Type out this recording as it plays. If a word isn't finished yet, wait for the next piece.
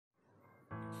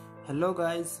Hello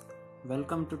guys,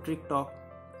 welcome to Trick Talk.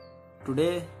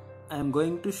 Today I am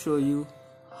going to show you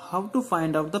how to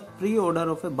find out the pre-order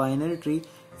of a binary tree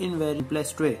in very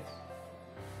simplest way.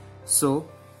 So,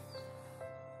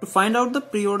 to find out the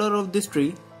pre-order of this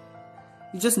tree,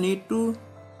 you just need to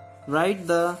write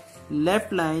the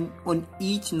left line on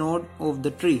each node of the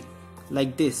tree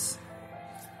like this.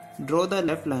 Draw the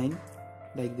left line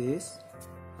like this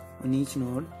on each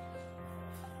node.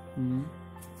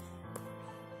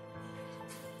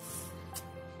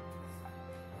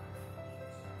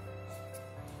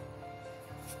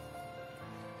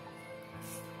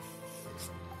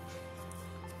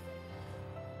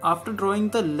 After drawing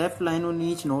the left line on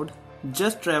each node,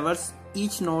 just traverse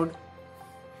each node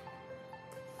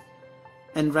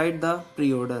and write the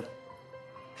pre-order.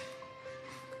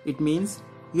 It means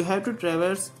you have to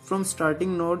traverse from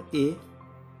starting node A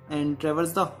and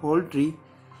traverse the whole tree,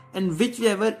 and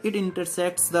whichever it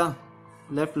intersects the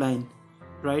left line,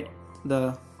 write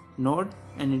the node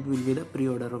and it will be the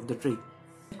pre-order of the tree.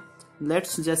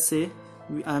 Let's just say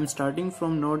I am starting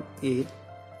from node A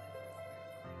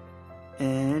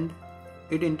and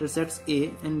it intersects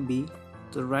A and B,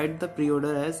 so write the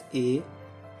pre-order as A,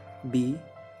 B.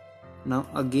 Now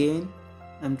again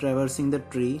I'm traversing the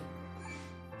tree,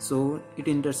 so it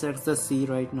intersects the C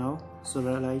right now, so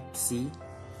write C,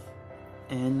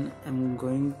 and I'm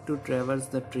going to traverse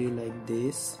the tree like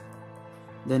this.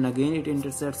 Then again it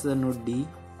intersects the node D,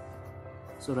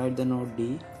 so write the node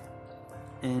D,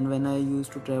 and when I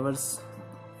used to traverse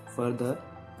further,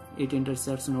 it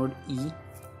intersects node E,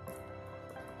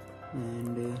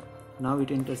 and now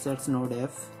it intersects node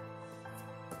F.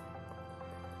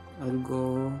 I'll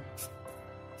go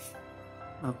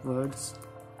upwards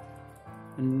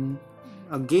and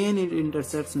again it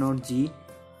intersects node G,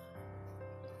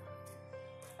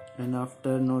 and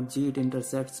after node G it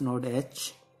intersects node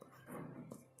H,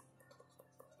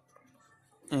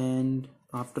 and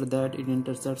after that it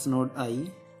intersects node I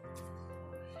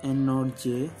and node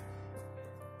J,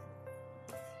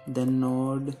 then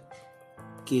node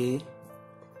K,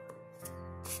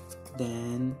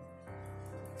 then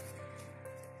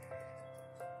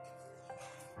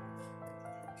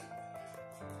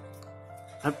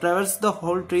I've traversed the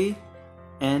whole tree,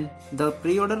 and the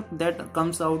pre-order that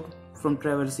comes out from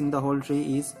traversing the whole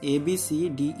tree is A, B, C,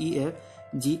 D, E, F,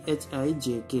 G, H, I,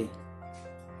 J, K.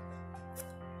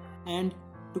 And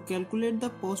to calculate the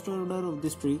post order of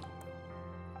this tree,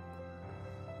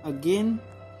 again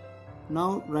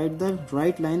now write the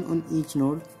right line on each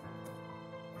node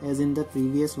as in the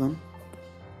previous one,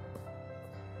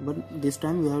 but this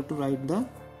time you have to write the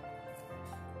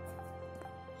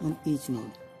on each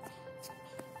node.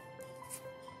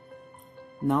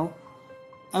 Now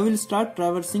I will start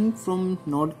traversing from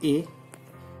node A,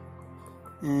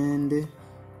 and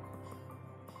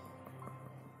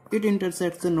it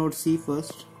intersects the node C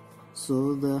first,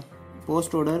 so the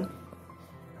post order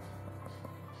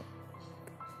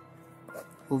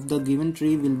of the given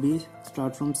tree will be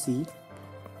start from C,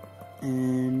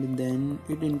 and then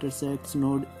it intersects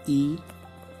node E,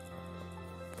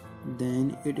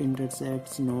 then it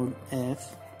intersects node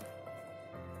F,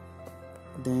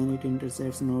 then it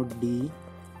intersects node D,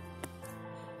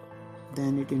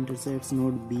 then it intersects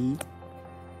node B,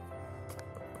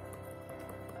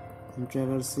 and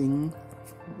traversing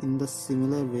in the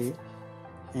similar way,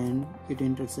 and it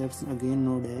intersects again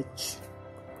node H,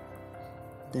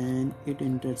 then it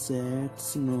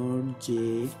intersects node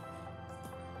J,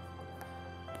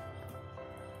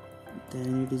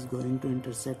 then it is going to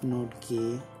intersect node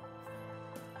K,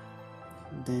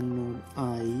 then node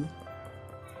I,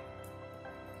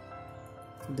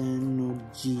 then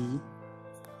node G,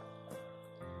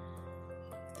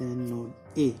 then node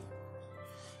A.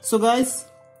 So guys,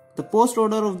 the post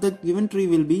order of the given tree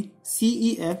will be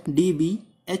C, E, F, D, B,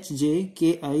 H, J,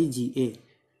 K, I, G,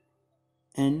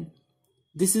 A, and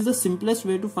this is the simplest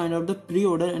way to find out the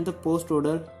pre-order and the post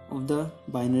order of the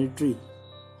binary tree.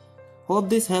 Hope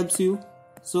this helps you.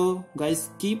 So guys,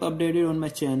 keep updated on my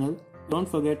channel. Don't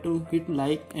forget to hit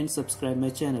like and subscribe my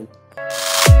channel.